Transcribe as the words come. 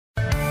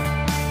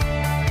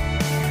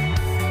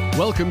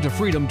Welcome to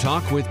Freedom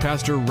Talk with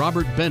Pastor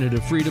Robert Bennett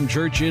of Freedom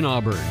Church in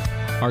Auburn.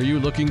 Are you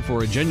looking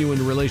for a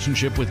genuine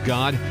relationship with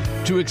God,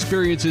 to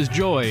experience His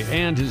joy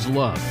and His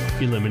love,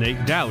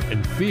 eliminate doubt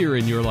and fear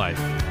in your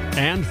life,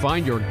 and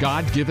find your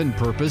God-given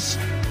purpose?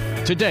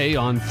 Today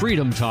on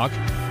Freedom Talk,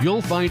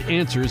 you'll find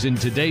answers in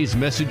today's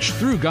message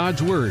through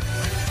God's Word.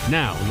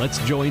 Now, let's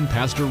join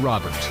Pastor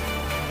Robert.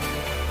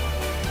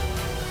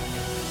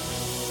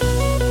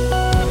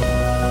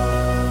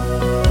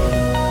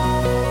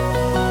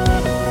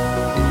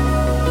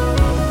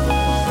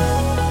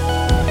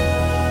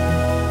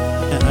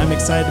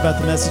 I'm excited about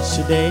the message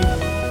today.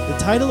 The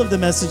title of the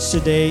message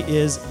today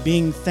is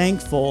Being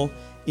Thankful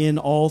in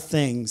All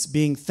Things.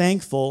 Being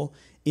Thankful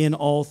in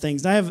All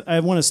Things. I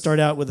want to start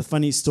out with a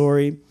funny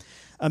story.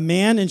 A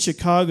man in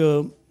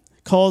Chicago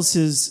calls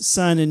his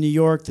son in New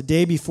York the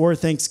day before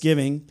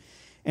Thanksgiving,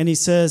 and he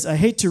says, "I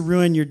hate to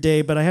ruin your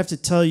day, but I have to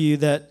tell you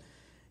that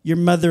your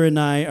mother and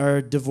I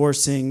are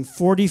divorcing.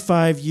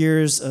 45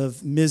 years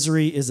of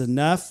misery is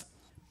enough."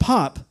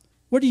 "Pop,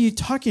 what are you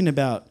talking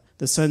about?"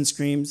 the son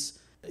screams.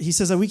 He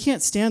says, "We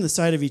can't stand the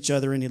sight of each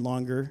other any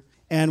longer,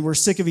 and we're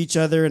sick of each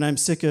other, and I'm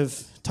sick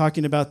of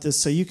talking about this,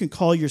 so you can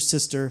call your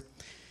sister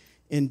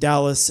in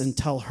Dallas and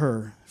tell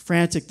her."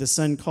 Frantic, the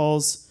son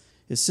calls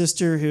his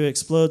sister, who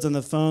explodes on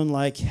the phone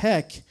like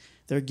heck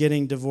they're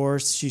getting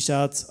divorced. She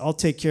shouts, "I'll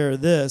take care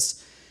of this."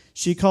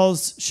 She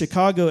calls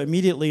Chicago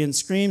immediately and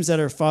screams at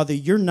her father,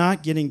 "You're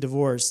not getting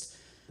divorced.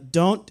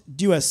 Don't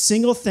do a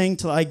single thing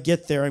till I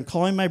get there. I'm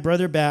calling my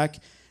brother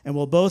back, and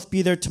we'll both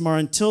be there tomorrow.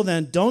 Until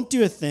then, don't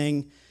do a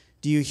thing.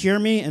 Do you hear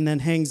me?" And then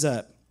hangs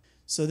up.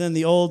 So then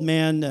the old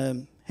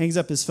man hangs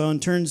up his phone,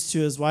 turns to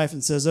his wife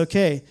and says,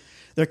 "Okay,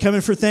 they're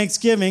coming for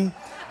Thanksgiving,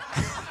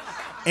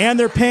 and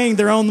they're paying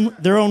their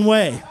own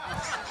way."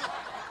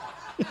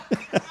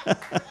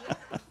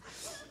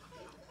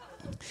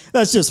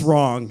 That's just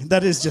wrong.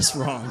 That is just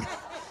wrong.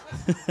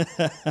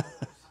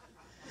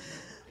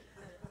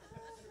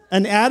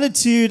 An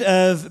attitude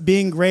of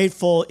being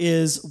grateful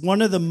is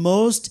one of the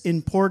most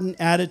important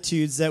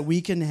attitudes that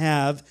we can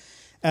have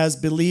as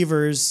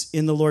believers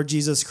in the Lord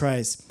Jesus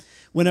Christ.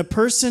 When a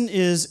person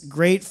is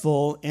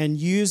grateful and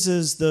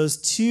uses those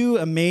two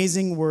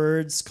amazing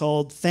words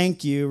called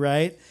thank you,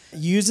 right?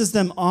 Uses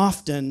them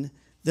often,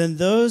 then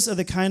those are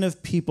the kind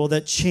of people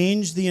that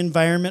change the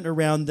environment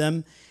around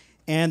them,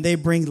 and they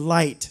bring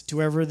light to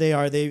wherever they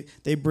are.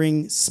 They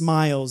bring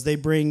smiles, they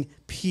bring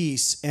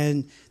peace,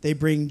 and they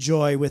bring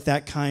joy with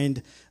that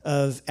kind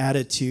of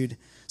attitude.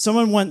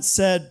 Someone once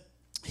said,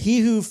 "He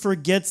who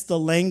forgets the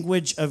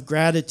language of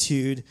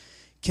gratitude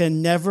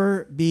can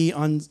never be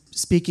on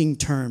speaking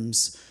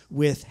terms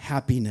with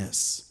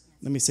happiness."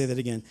 Let me say that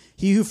again.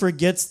 He who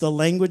forgets the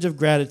language of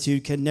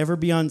gratitude can never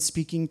be on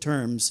speaking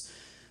terms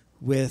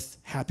with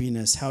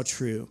happiness. How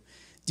true.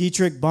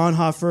 Dietrich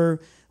Bonhoeffer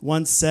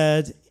once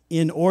said,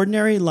 "In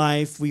ordinary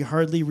life, we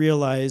hardly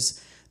realize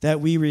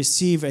that we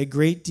receive a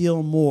great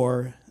deal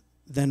more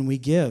than we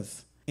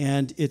give.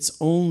 And it's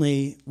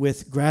only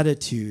with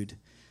gratitude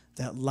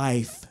that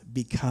life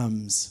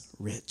becomes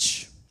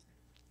rich."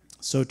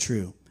 So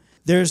true.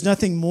 There's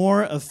nothing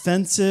more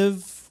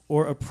offensive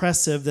or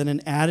oppressive than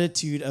an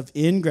attitude of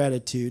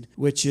ingratitude,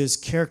 which is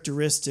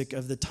characteristic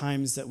of the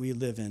times that we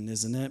live in,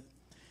 isn't it?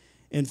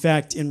 In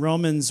fact, in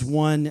Romans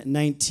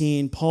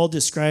 1:19, Paul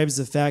describes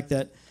the fact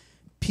that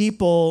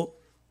people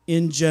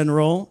in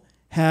general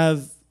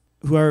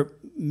who are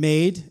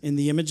made in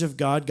the image of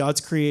God,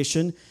 God's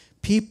creation,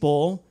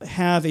 people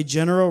have a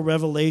general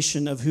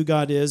revelation of who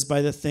God is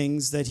by the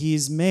things that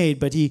He's made.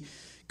 But he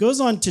goes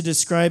on to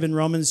describe in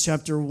Romans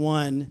chapter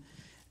 1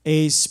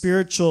 a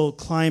spiritual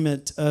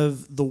climate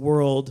of the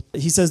world.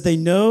 He says they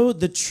know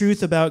the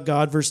truth about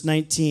God, verse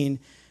 19.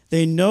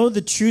 They know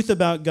the truth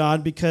about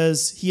God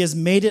because He has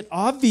made it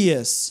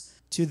obvious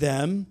to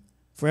them.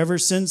 For ever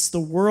since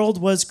the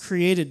world was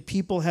created,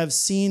 people have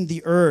seen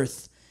the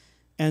earth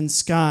and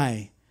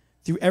sky.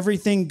 Through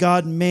everything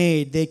God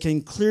made, they can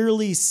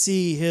clearly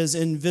see His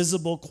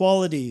invisible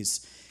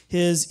qualities,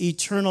 His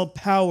eternal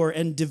power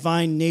and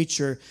divine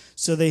nature,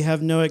 so they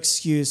have no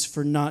excuse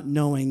for not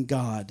knowing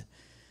God.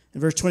 And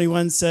verse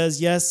 21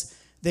 says, yes,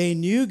 they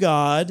knew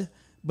God,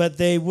 but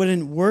they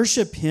wouldn't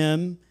worship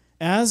Him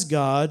as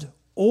God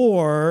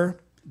or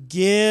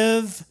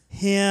give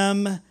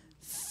Him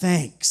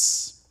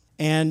thanks.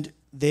 And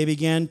they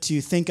began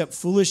to think up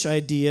foolish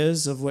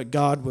ideas of what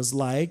God was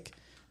like.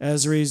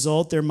 As a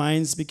result, their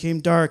minds became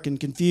dark and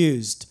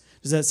confused.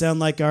 Does that sound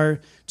like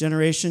our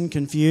generation,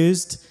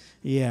 confused?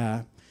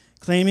 Yeah.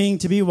 Claiming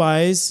to be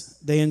wise,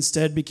 they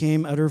instead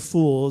became utter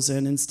fools,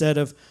 and instead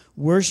of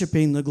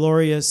worshiping the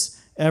glorious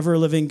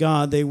ever-living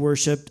God, they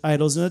worshipped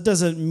idols. And it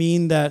doesn't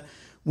mean that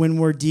when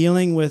we're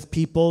dealing with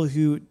people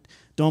who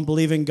don't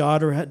believe in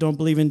God or don't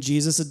believe in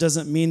Jesus, it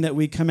doesn't mean that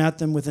we come at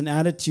them with an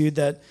attitude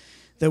that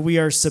we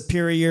are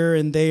superior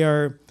and they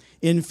are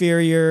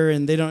inferior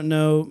and they don't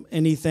know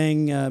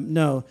anything.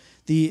 No,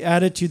 the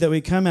attitude that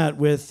we come at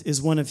with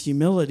is one of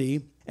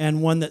humility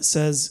and one that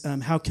says,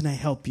 how can I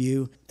help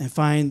you and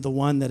find the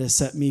one that has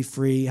set me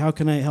free? How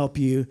can I help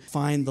you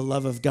find the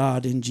love of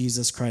God in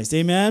Jesus Christ?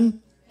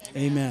 Amen?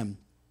 Amen.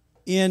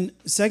 In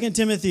 2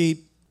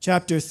 Timothy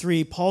chapter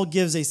 3, Paul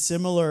gives a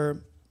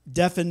similar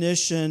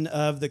definition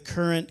of the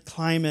current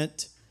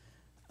climate,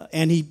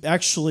 and he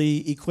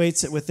actually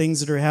equates it with things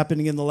that are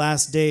happening in the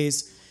last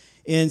days.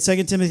 In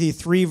 2 Timothy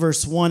 3,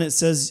 verse 1, it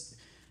says,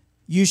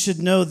 "You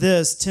should know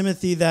this,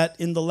 Timothy, that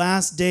in the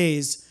last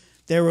days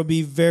there will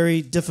be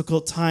very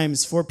difficult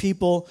times, for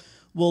people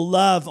will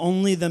love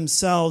only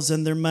themselves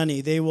and their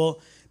money. They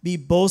will be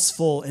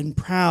boastful and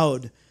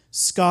proud,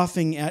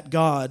 scoffing at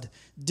God,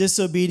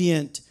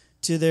 disobedient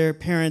to their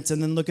parents."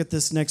 And then look at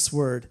this next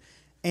word,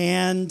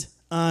 "and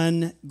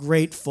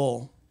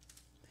ungrateful.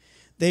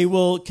 They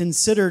will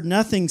consider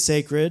nothing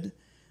sacred.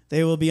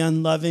 They will be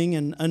unloving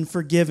and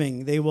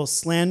unforgiving. They will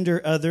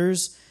slander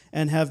others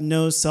and have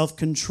no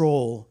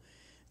self-control.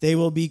 They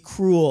will be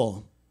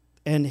cruel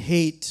and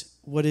hate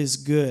what is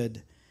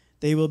good.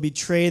 They will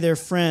betray their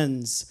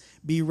friends,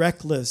 be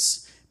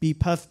reckless, be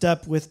puffed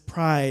up with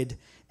pride,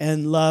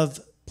 and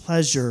love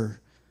pleasure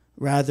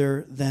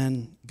rather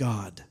than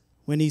God."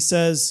 When he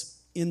says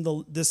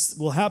this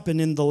will happen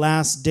in the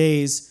last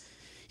days,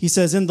 he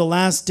says in the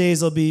last days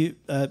there'll be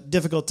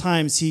difficult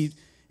times. In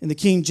the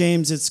King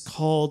James, it's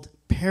called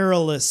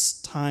perilous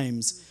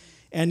times.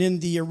 And in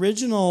the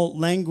original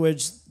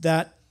language,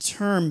 that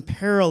term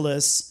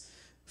perilous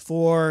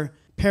for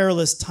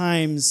perilous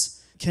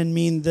times can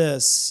mean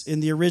this. In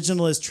the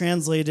original is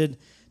translated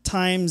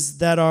times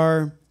that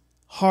are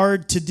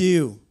hard to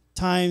do.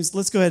 Times,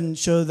 let's go ahead and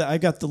show that. I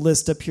got the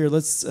list up here.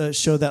 Let's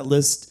show that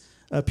list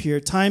up here.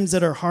 Times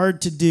that are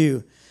hard to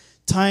do.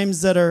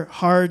 Times that are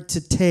hard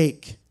to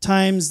take.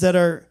 Times that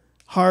are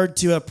hard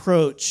to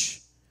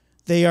approach.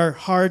 They are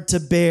hard to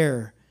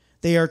bear.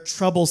 They are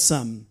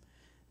troublesome,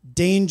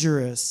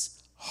 dangerous,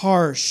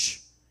 harsh,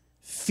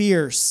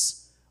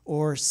 fierce,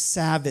 or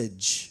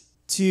savage.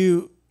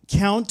 To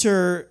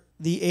counter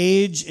the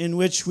age in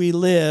which we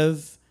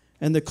live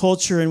and the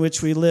culture in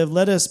which we live,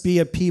 let us be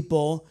a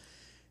people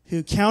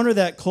who counter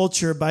that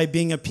culture by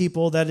being a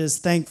people that is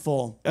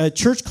thankful. A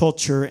church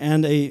culture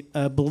and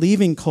a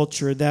believing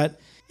culture that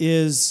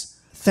is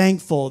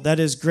thankful, that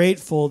is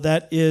grateful,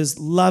 that is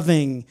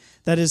loving,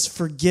 that is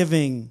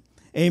forgiving.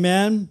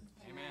 Amen?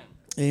 Amen.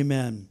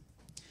 Amen.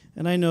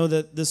 And I know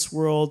that this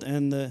world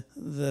and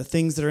the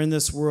things that are in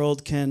this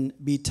world can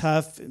be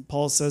tough.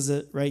 Paul says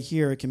it right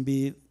here. It can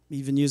be,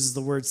 even uses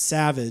the word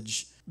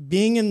savage.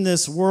 Being in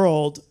this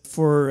world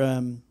for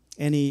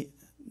any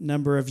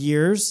number of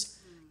years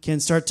can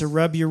start to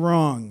rub you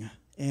wrong.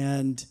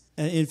 And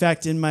in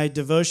fact, in my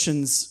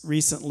devotions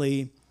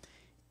recently,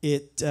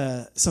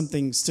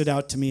 something stood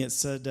out to me. It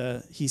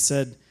said, he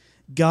said,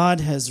 "God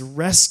has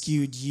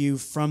rescued you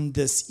from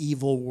this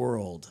evil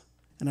world."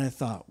 And I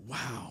thought,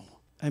 wow.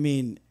 I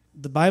mean,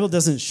 the Bible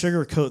doesn't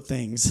sugarcoat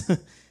things.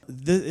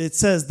 It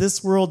says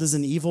this world is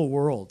an evil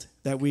world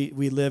that we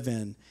live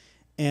in.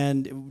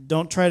 And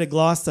don't try to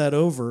gloss that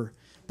over.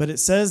 But it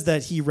says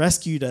that he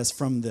rescued us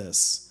from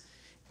this.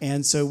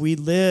 And so we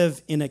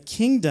live in a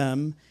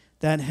kingdom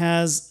that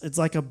it's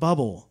like a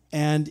bubble.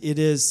 And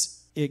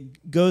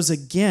it goes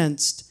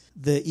against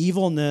the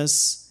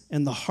evilness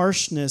and the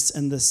harshness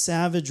and the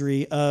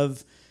savagery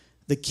of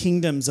the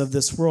kingdoms of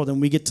this world. And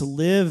we get to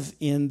live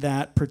in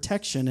that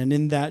protection and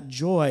in that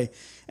joy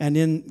and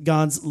in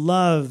God's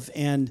love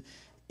and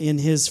in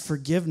his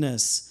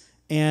forgiveness.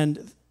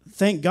 And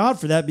thank God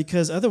for that,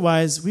 because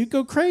otherwise we'd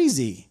go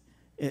crazy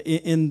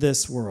in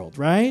this world,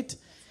 right?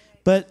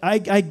 But I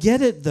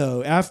get it,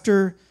 though.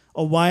 After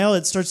a while,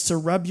 it starts to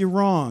rub you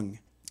wrong.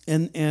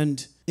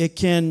 And it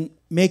can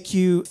make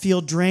you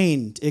feel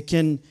drained. It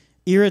can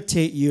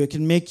irritate you. It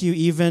can make you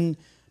even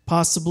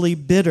possibly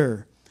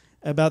bitter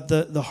about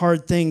the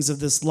hard things of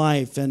this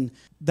life. And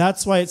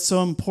that's why it's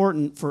so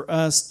important for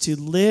us to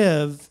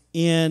live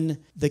in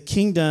the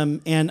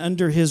kingdom and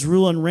under his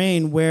rule and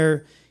reign,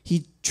 where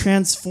he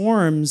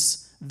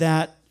transforms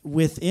that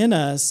within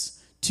us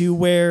to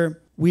where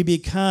we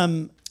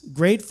become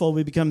grateful,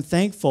 we become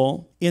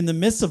thankful in the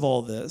midst of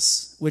all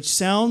this, which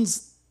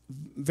sounds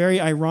very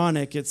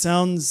ironic. It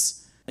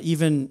sounds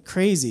even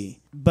crazy,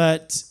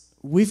 but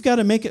we've got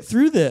to make it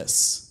through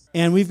this,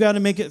 and we've got to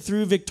make it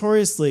through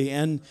victoriously.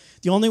 And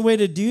the only way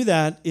to do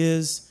that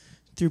is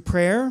through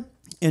prayer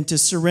and to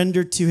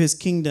surrender to his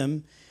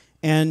kingdom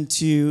and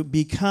to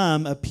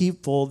become a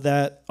people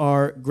that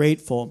are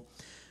grateful.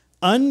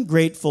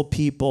 Ungrateful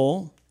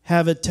people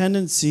have a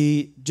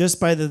tendency, just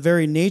by the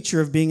very nature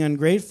of being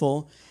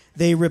ungrateful,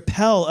 they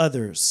repel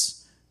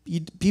others.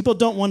 People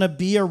don't want to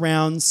be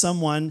around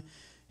someone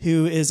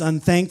who is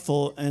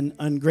unthankful and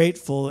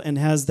ungrateful and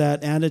has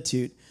that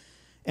attitude.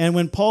 And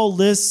when Paul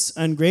lists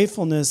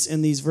ungratefulness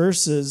in these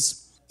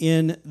verses,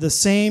 in the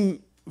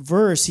same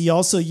verse, he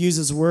also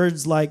uses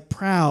words like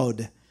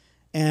proud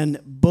and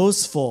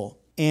boastful.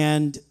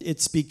 And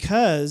it's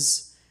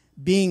because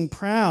being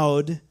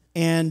proud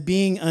and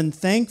being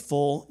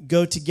unthankful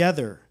go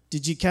together.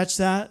 Did you catch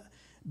that?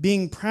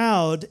 Being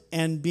proud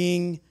and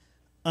being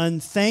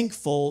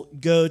unthankful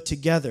go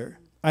together.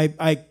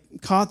 I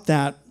caught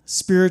that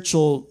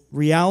spiritual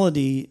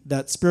reality,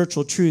 that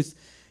spiritual truth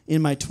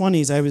in my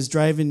 20s, I was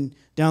driving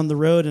down the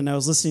road and I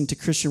was listening to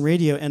Christian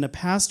radio, and a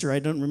pastor, I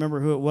don't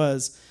remember who it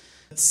was,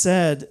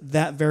 said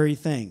that very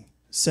thing,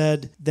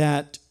 said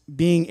that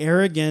being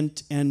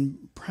arrogant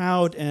and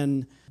proud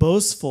and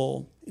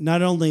boastful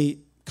not only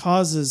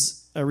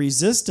causes a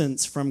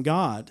resistance from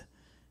God,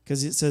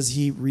 because it says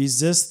he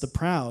resists the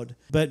proud,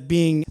 but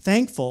being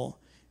thankful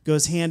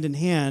goes hand in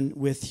hand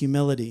with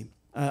humility.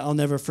 I'll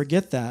never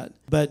forget that.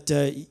 But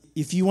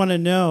if you want to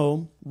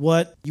know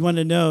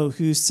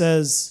who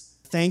says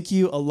thank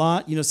you a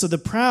lot, so the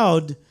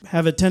proud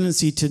have a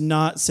tendency to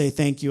not say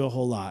thank you a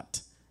whole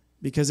lot,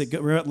 because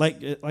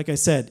like I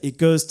said, it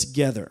goes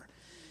together.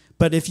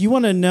 But if you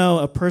want to know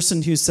a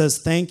person who says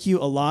thank you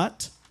a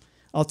lot,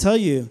 I'll tell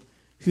you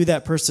who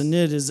that person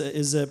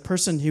is a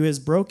person who is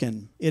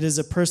broken. It is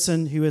a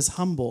person who is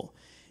humble.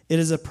 It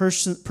is a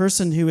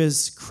person who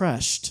is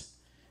crushed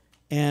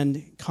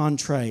and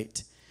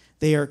contrite.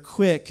 They are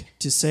quick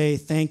to say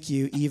thank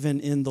you even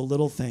in the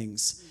little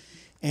things.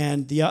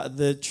 And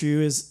the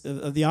true is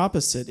the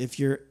opposite. If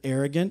you're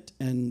arrogant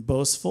and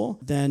boastful,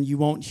 then you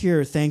won't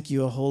hear thank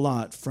you a whole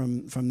lot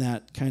from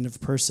that kind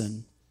of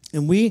person.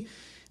 And we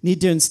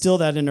need to instill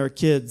that in our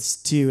kids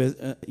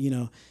too.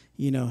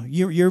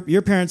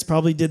 Your parents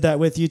probably did that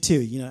with you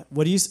too.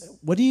 What do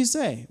you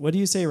say? What do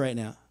you say right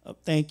now? Oh,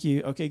 thank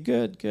you. Okay,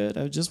 good.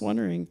 I was just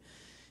wondering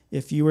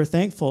if you were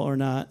thankful or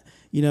not.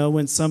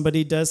 When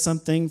somebody does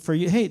something for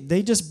you, hey,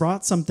 they just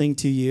brought something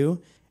to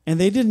you, and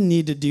they didn't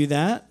need to do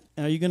that.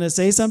 Are you going to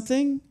say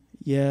something?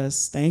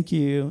 Yes, thank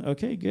you.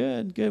 Okay,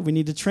 good. We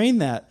need to train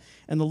that,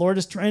 and the Lord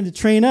is trying to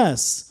train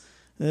us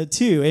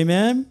too.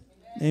 Amen.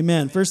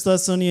 1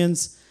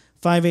 Thessalonians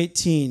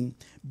 5:18.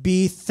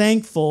 Be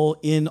thankful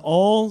in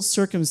all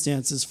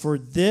circumstances, for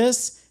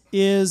this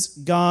is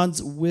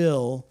God's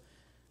will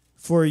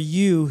for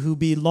you who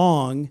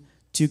belong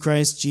to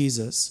Christ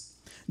Jesus.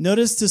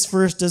 Notice this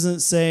verse doesn't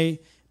say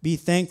be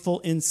thankful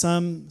in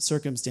some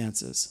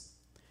circumstances.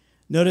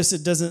 Notice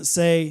it doesn't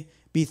say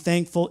be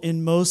thankful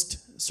in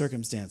most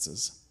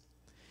circumstances.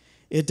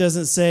 It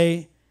doesn't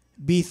say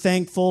be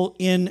thankful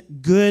in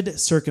good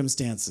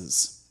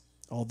circumstances,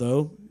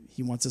 although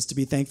he wants us to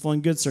be thankful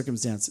in good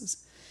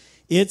circumstances.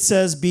 It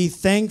says be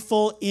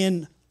thankful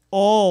in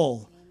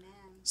all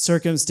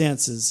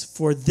circumstances,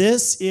 for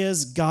this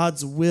is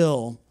God's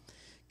will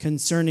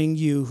concerning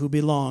you who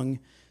belong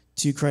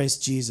to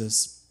Christ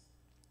Jesus.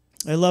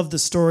 I love the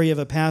story of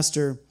a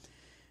pastor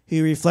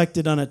who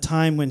reflected on a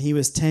time when he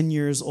was 10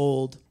 years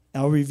old.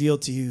 I'll reveal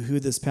to you who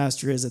this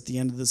pastor is at the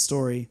end of the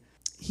story.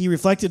 He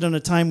reflected on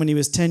a time when he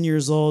was 10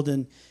 years old,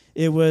 and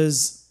it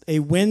was a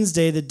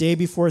Wednesday, the day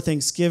before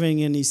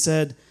Thanksgiving, and he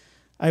said,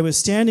 I was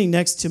standing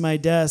next to my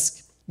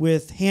desk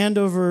with hand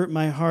over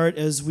my heart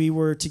as we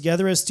were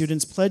together as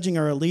students pledging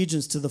our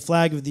allegiance to the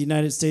flag of the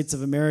United States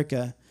of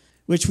America,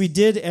 which we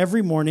did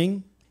every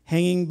morning,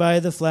 hanging by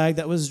the flag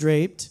that was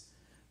draped.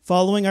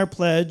 Following our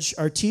pledge,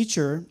 our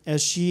teacher,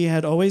 as she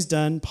had always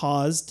done,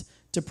 paused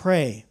to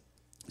pray.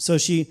 So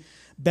she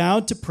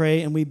bowed to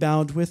pray, and we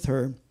bowed with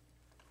her.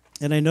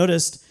 And I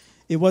noticed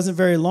it wasn't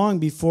very long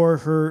before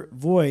her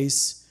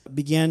voice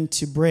began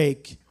to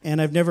break.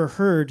 And I've never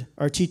heard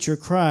our teacher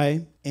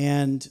cry.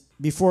 And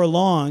before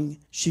long,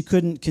 she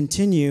couldn't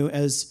continue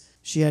as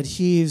she had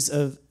heaves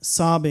of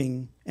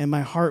sobbing, and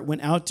my heart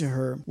went out to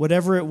her.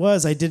 Whatever it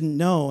was, I didn't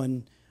know.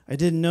 And I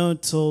didn't know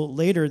until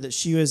later that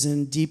she was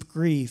in deep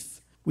grief.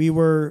 We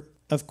were,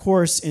 of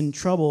course, in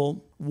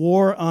trouble.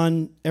 War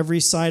on every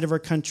side of our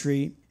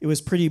country. It was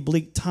a pretty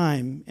bleak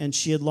time, and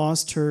she had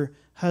lost her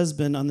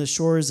husband on the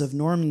shores of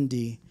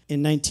Normandy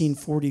in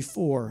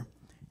 1944,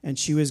 and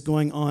she was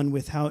going on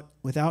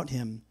without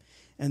him.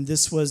 And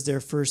this was their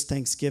first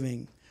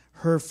Thanksgiving,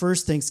 her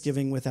first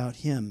Thanksgiving without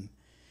him.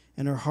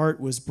 And her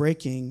heart was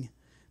breaking.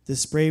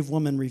 This brave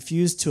woman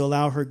refused to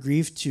allow her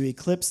grief to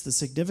eclipse the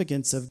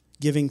significance of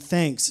giving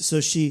thanks.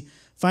 So she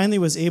finally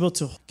was able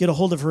to get a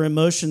hold of her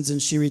emotions,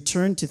 and she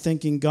returned to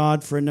thanking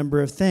God for a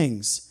number of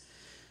things.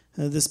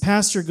 This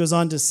pastor goes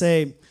on to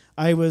say,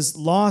 I was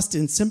lost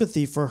in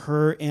sympathy for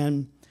her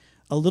and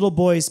a little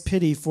boy's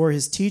pity for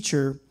his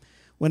teacher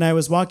when I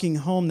was walking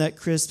home that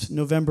crisp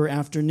November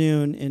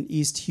afternoon in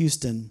East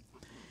Houston.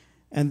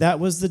 And that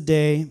was the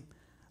day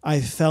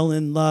I fell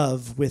in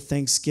love with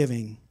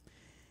Thanksgiving.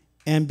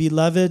 And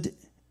beloved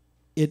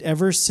it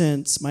ever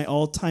since, my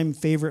all-time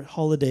favorite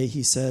holiday,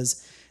 he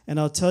says. And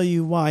I'll tell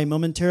you why.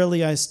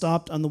 Momentarily, I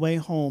stopped on the way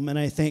home, and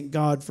I thank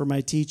God for my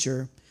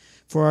teacher,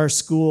 for our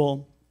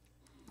school,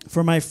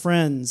 for my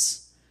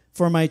friends,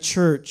 for my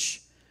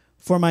church,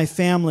 for my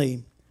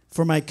family,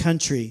 for my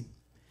country.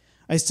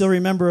 I still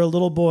remember a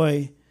little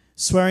boy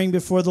swearing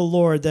before the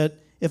Lord that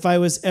if I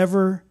was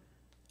ever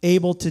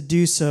able to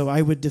do so,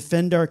 I would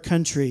defend our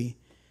country,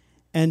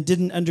 and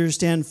didn't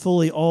understand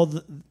fully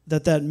all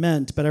that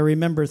meant. But I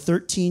remember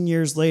 13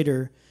 years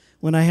later,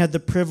 when I had the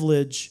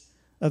privilege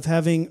of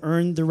having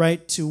earned the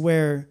right to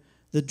wear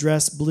the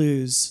dress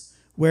blues,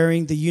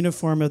 wearing the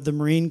uniform of the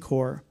Marine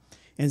Corps,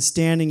 and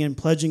standing and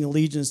pledging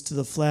allegiance to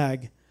the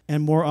flag,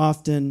 and more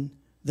often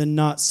than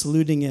not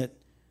saluting it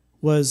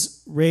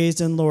was raised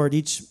and lowered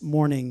each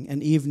morning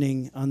and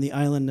evening on the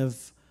island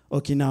of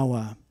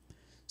Okinawa.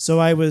 So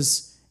I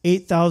was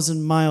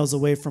 8,000 miles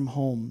away from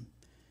home.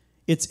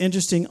 It's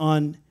interesting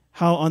on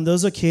how on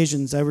those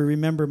occasions I would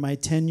remember my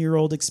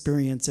 10-year-old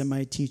experience and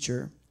my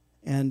teacher.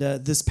 And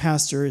this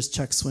pastor is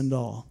Chuck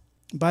Swindoll.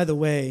 By the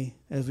way,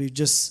 as we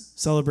just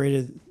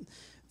celebrated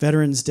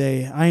Veterans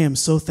Day, I am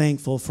so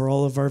thankful for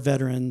all of our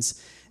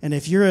veterans. And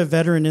if you're a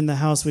veteran in the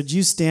house, would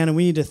you stand? And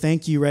we need to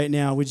thank you right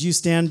now. Would you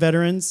stand,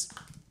 veterans?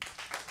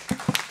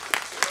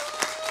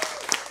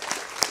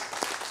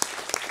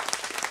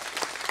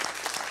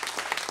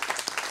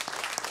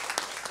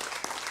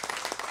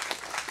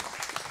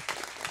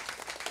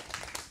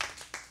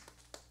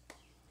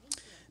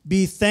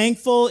 Be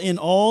thankful in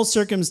all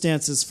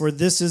circumstances, for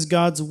this is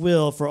God's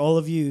will for all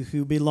of you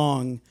who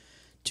belong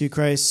to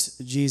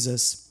Christ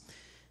Jesus.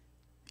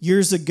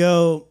 Years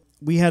ago,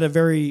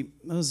 it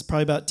was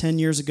probably about 10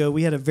 years ago,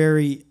 we had a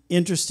very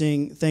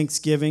interesting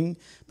Thanksgiving.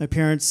 My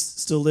parents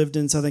still lived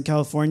in Southern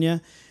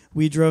California.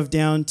 We drove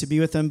down to be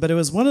with them, but it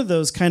was one of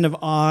those kind of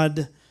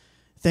odd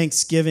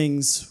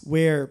Thanksgivings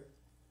where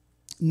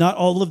not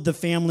all of the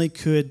family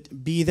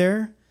could be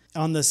there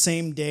on the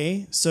same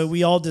day. So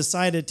we all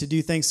decided to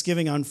do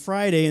Thanksgiving on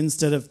Friday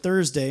instead of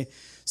Thursday.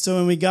 So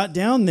when we got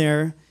down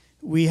there,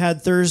 we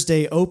had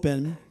Thursday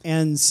open.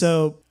 And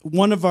so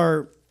one of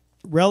our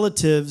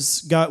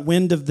relatives got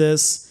wind of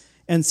this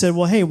and said,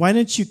 well, hey, why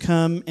don't you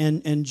come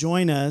and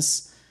join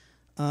us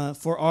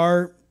for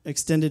our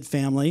extended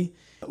family,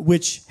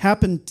 which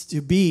happened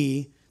to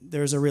be,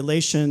 there's a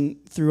relation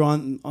through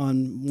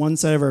on one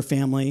side of our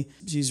family.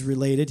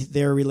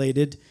 They're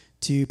related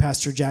to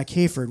Pastor Jack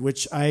Hayford,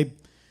 which I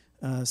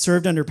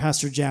served under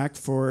Pastor Jack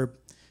for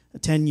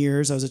 10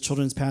 years. I was a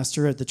children's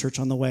pastor at the Church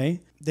on the Way.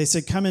 They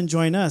said, come and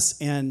join us.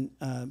 And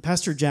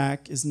Pastor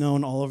Jack is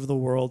known all over the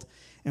world.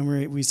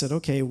 And we said,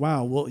 okay,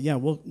 wow,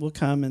 we'll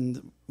come,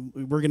 and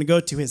we're going to go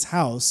to his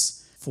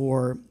house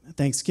for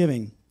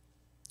Thanksgiving.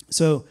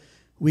 So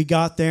we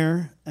got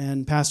there,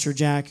 and Pastor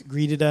Jack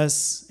greeted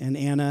us, and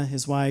Anna,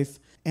 his wife.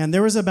 And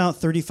there was about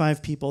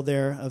 35 people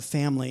there of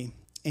family.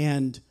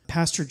 And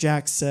Pastor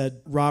Jack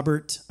said,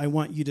 Robert, I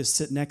want you to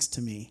sit next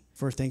to me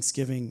for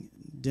Thanksgiving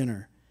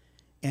dinner.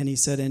 And he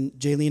said, and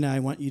Jaylina, I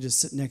want you to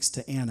sit next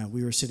to Anna.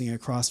 We were sitting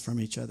across from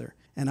each other.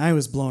 And I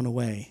was blown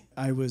away.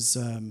 I was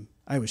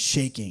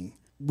shaking.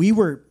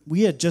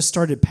 We had just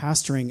started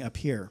pastoring up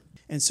here.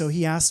 And so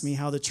he asked me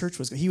how the church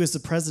was going. He was the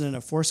president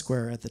of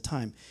Foursquare at the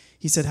time.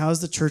 He said, how's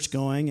the church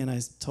going? And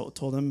I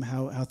told him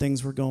how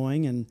things were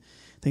going and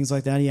things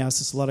like that. He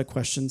asked us a lot of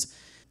questions.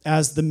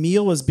 As the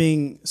meal was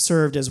being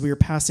served, as we were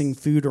passing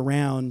food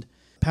around,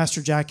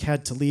 Pastor Jack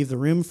had to leave the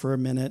room for a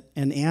minute,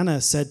 and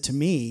Anna said to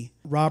me,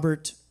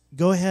 Robert,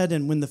 go ahead,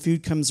 and when the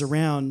food comes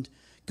around,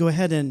 go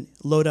ahead and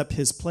load up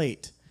his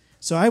plate.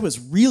 So I was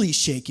really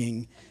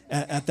shaking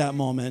at that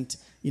moment.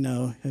 You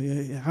know,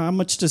 how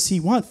much does he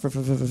want for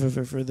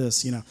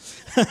this, you know?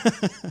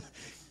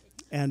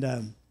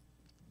 And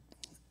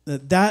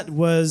that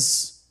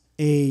was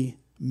a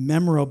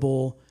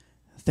memorable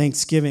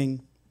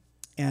Thanksgiving.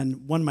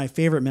 And one of my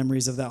favorite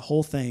memories of that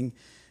whole thing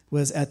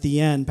was at the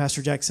end,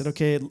 Pastor Jack said,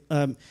 okay,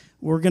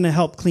 we're going to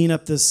help clean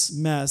up this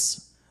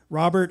mess.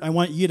 Robert, I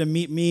want you to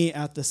meet me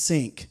at the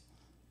sink.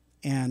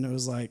 And it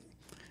was like,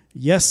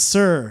 yes,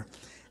 sir.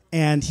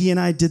 And he and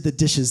I did the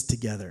dishes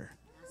together.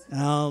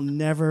 I'll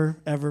never,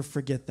 ever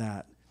forget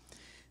that.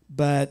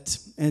 But,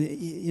 and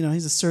you know,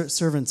 he's a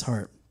servant's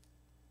heart.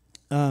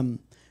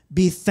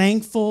 Be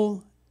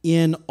thankful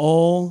in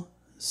all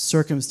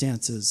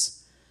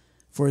circumstances,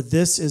 for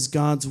this is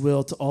God's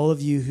will to all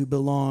of you who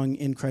belong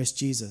in Christ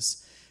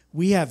Jesus.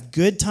 We have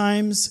good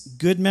times,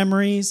 good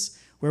memories,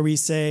 where we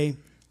say,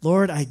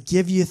 Lord, I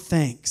give you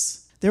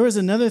thanks. There was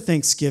another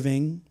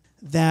Thanksgiving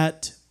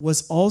that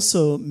was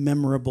also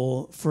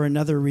memorable for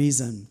another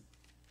reason.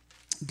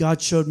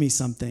 God showed me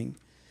something.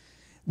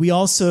 We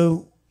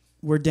also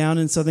were down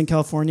in Southern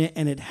California,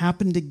 and it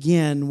happened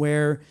again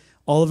where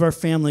all of our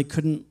family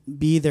couldn't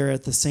be there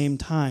at the same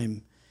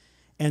time.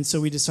 And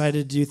so we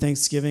decided to do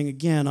Thanksgiving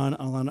again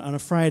on a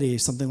Friday,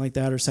 something like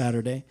that, or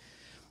Saturday.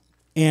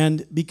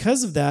 And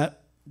because of that,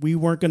 we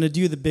weren't going to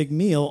do the big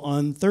meal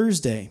on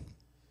Thursday.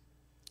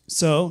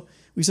 So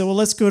we said, well,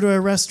 let's go to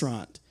a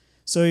restaurant.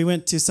 So we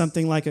went to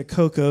something like a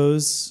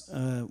Coco's,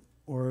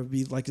 or it'd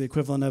be like the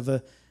equivalent of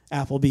a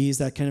Applebee's,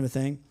 that kind of a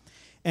thing.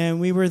 And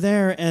we were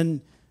there,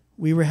 and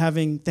we were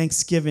having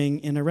Thanksgiving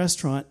in a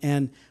restaurant.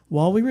 And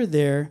while we were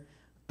there,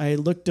 I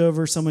looked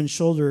over someone's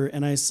shoulder,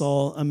 and I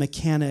saw a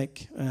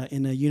mechanic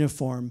in a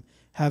uniform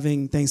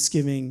having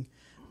Thanksgiving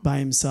by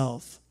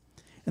himself.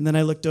 And then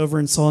I looked over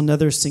and saw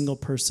another single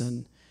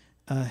person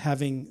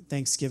having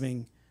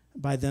Thanksgiving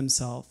by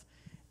themselves.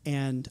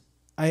 And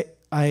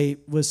I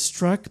was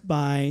struck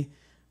by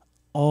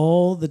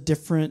all the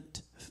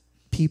different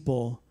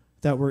people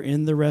that were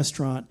in the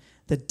restaurant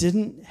that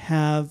didn't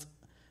have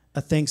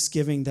a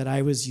Thanksgiving that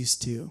I was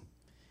used to.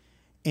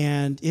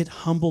 And it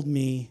humbled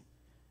me,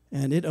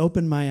 and it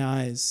opened my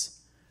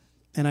eyes.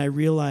 And I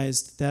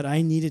realized that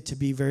I needed to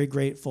be very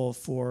grateful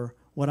for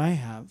what I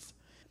have.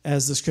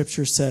 as the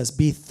scripture says,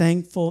 be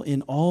thankful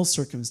in all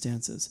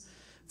circumstances,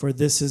 for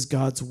this is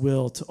God's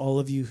will to all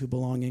of you who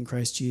belong in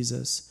Christ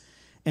Jesus.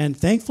 And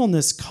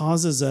thankfulness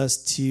causes us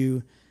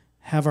to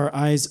have our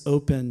eyes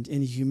opened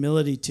in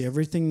humility to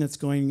everything that's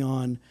going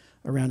on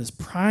around us.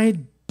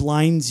 Pride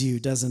blinds you,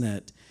 doesn't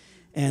it?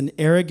 And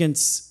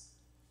arrogance,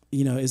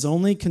 is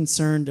only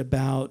concerned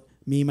about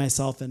me,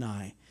 myself, and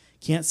I.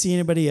 Can't see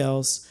anybody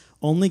else,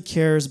 only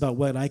cares about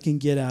what I can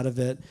get out of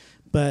it.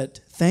 But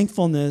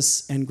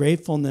thankfulness and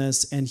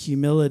gratefulness and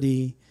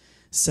humility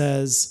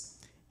says,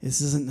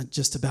 this isn't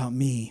just about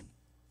me.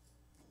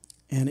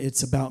 And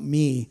it's about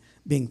me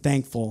being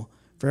thankful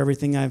for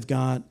everything I've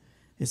got.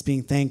 It's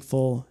being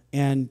thankful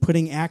and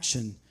putting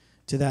action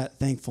to that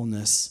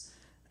thankfulness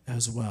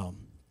as well.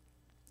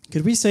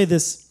 Could we say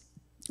this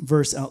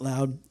verse out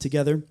loud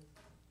together?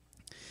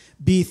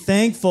 Be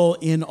thankful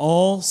in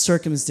all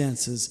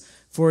circumstances,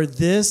 for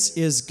this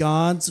is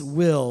God's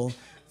will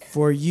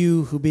for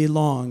you who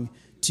belong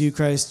to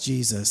Christ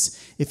Jesus.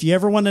 If you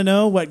ever want to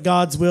know what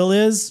God's will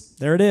is,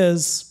 there it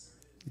is.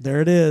 There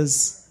it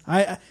is.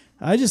 I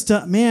just,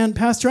 man,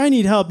 Pastor, I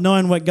need help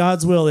knowing what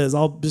God's will is.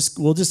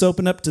 We'll just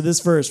open up to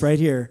this verse right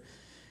here.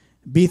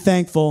 Be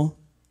thankful,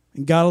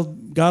 and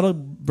God'll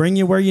bring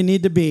you where you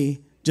need to be.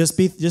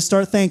 Just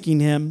start thanking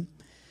Him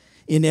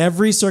in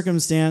every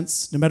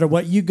circumstance, no matter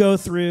what you go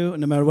through,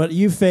 no matter what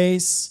you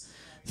face.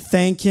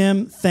 Thank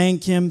Him,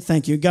 thank Him,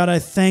 thank you. God, I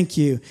thank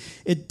you.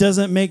 It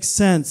doesn't make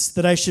sense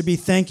that I should be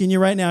thanking you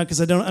right now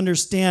because I don't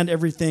understand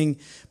everything,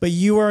 but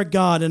you are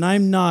God and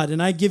I'm not,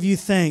 and I give you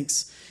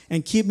thanks.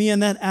 And keep me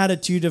in that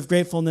attitude of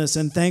gratefulness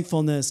and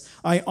thankfulness.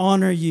 I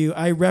honor you,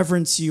 I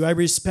reverence you, I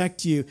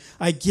respect you.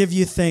 I give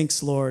you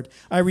thanks, Lord.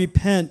 I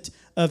repent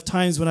of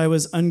times when I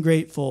was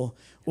ungrateful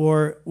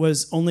or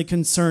was only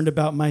concerned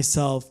about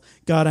myself.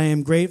 God, I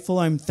am grateful,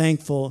 I'm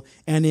thankful,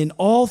 and in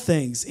all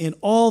things,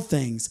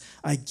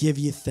 I give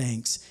you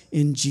thanks.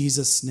 In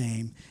Jesus'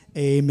 name,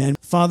 amen.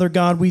 Father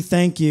God, we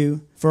thank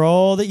you for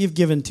all that you've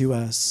given to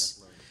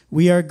us.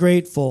 We are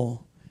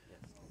grateful.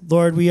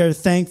 Lord, we are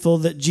thankful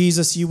that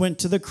Jesus, you went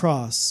to the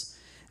cross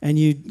and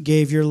you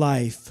gave your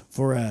life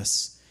for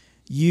us.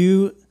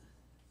 You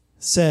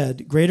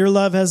said, greater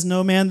love has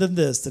no man than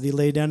this, that he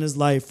laid down his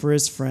life for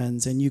his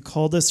friends, and you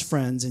called us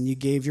friends, and you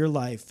gave your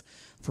life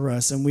for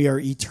us, and we are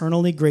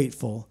eternally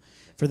grateful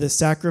for the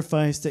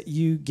sacrifice that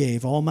you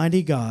gave.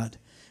 Almighty God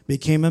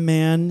became a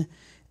man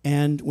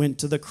and went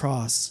to the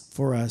cross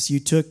for us. You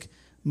took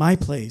my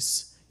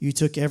place. You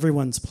took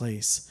everyone's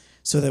place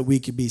so that we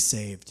could be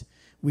saved.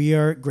 We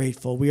are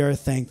grateful. We are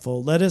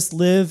thankful. Let us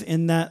live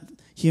in that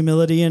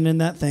humility and in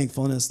that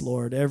thankfulness,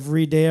 Lord,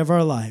 every day of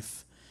our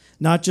life.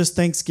 Not just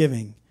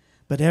Thanksgiving,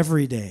 but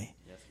every day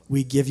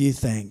we give you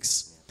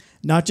thanks.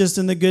 Not just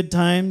in the good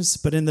times,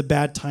 but in the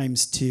bad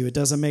times too. It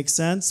doesn't make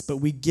sense, but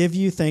we give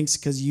you thanks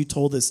because you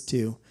told us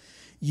to.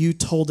 You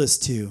told us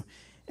to.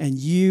 And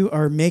you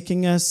are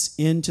making us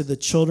into the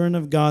children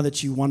of God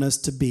that you want us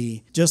to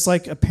be. Just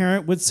like a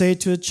parent would say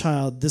to a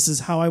child, this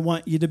is how I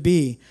want you to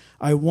be.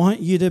 I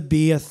want you to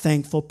be a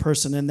thankful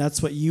person, and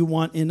that's what you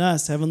want in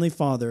us, Heavenly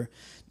Father,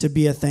 to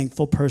be a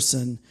thankful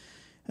person,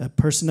 a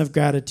person of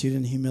gratitude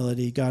and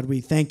humility. God,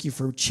 we thank you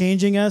for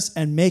changing us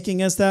and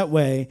making us that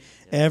way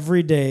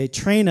every day.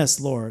 Train us,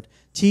 Lord.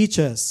 Teach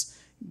us.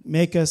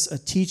 Make us a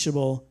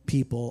teachable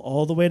people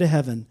all the way to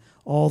heaven,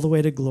 all the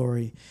way to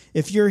glory.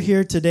 If you're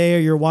here today or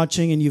you're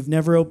watching and you've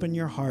never opened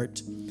your heart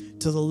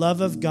to the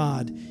love of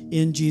God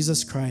in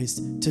Jesus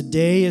Christ,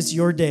 today is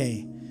your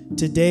day.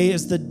 Today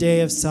is the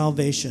day of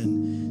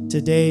salvation.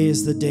 Today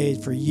is the day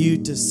for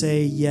you to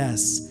say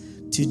yes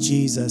to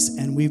Jesus,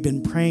 and we've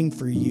been praying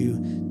for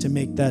you to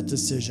make that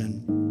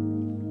decision.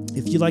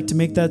 If you'd like to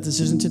make that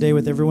decision today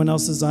with everyone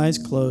else's eyes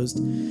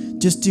closed,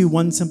 just do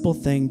one simple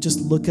thing.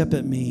 Just look up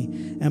at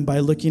me. And by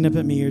looking up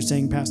at me, you're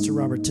saying, Pastor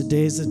Robert,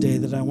 today is the day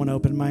that I want to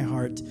open my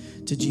heart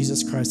to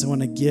Jesus Christ. I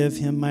want to give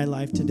him my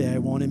life today. I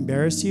won't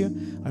embarrass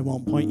you. I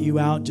won't point you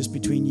out, just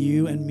between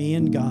you and me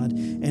and God.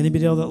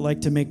 Anybody else that would like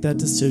to make that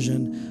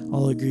decision,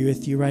 I'll agree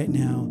with you right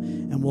now.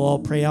 And we'll all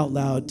pray out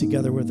loud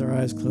together with our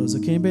eyes closed.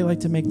 Okay, anybody like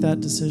to make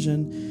that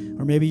decision?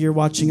 Or maybe you're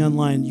watching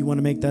online, you want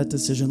to make that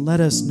decision. Let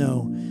us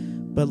know.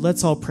 But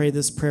let's all pray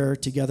this prayer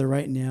together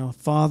right now.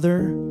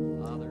 Father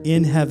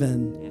in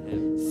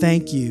heaven,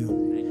 thank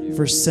you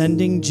for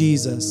sending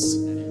Jesus,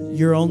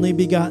 your only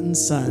begotten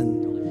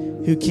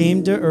Son, who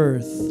came to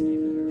earth,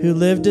 who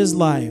lived his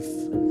life,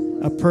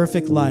 a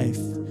perfect life,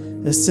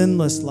 a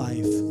sinless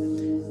life,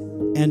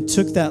 and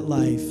took that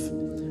life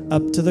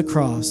up to the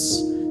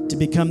cross to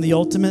become the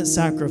ultimate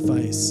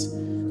sacrifice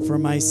for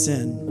my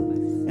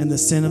sin and the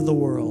sin of the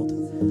world.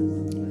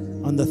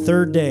 On the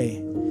third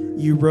day,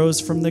 you rose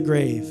from the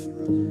grave.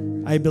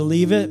 I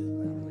believe it.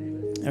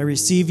 I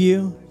receive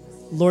you,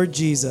 Lord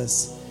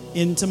Jesus,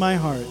 into my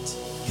heart.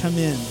 Come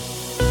in.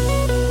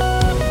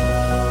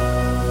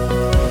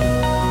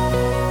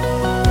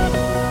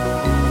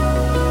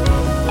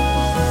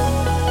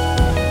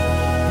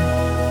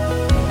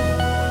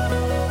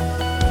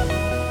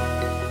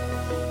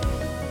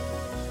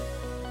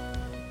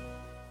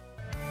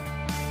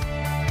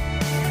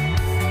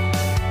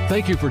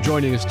 Thank you for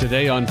joining us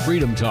today on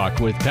Freedom Talk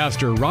with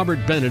Pastor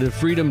Robert Bennett of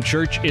Freedom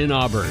Church in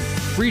Auburn.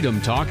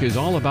 Freedom Talk is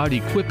all about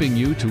equipping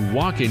you to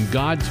walk in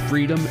God's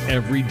freedom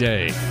every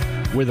day.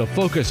 With a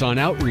focus on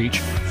outreach,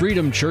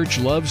 Freedom Church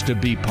loves to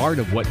be part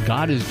of what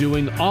God is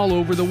doing all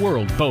over the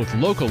world, both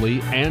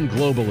locally and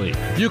globally.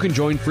 You can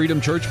join Freedom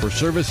Church for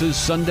services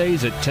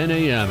Sundays at 10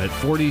 a.m. at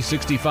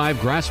 4065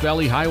 Grass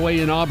Valley Highway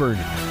in Auburn.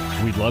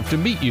 We'd love to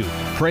meet you,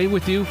 pray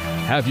with you,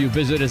 have you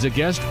visit as a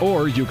guest,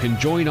 or you can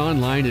join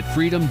online at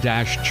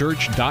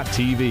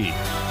freedom-church.tv.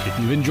 If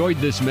you've enjoyed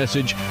this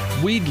message,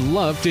 we'd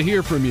love to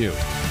hear from you.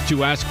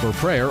 To ask for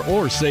prayer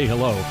or say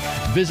hello,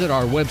 visit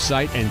our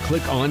website and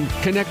click on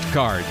Connect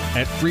Card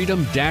at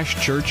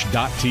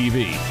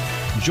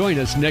freedom-church.tv. Join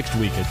us next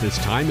week at this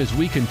time as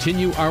we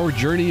continue our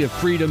journey of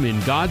freedom in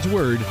God's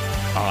Word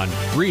on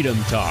Freedom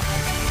Talk.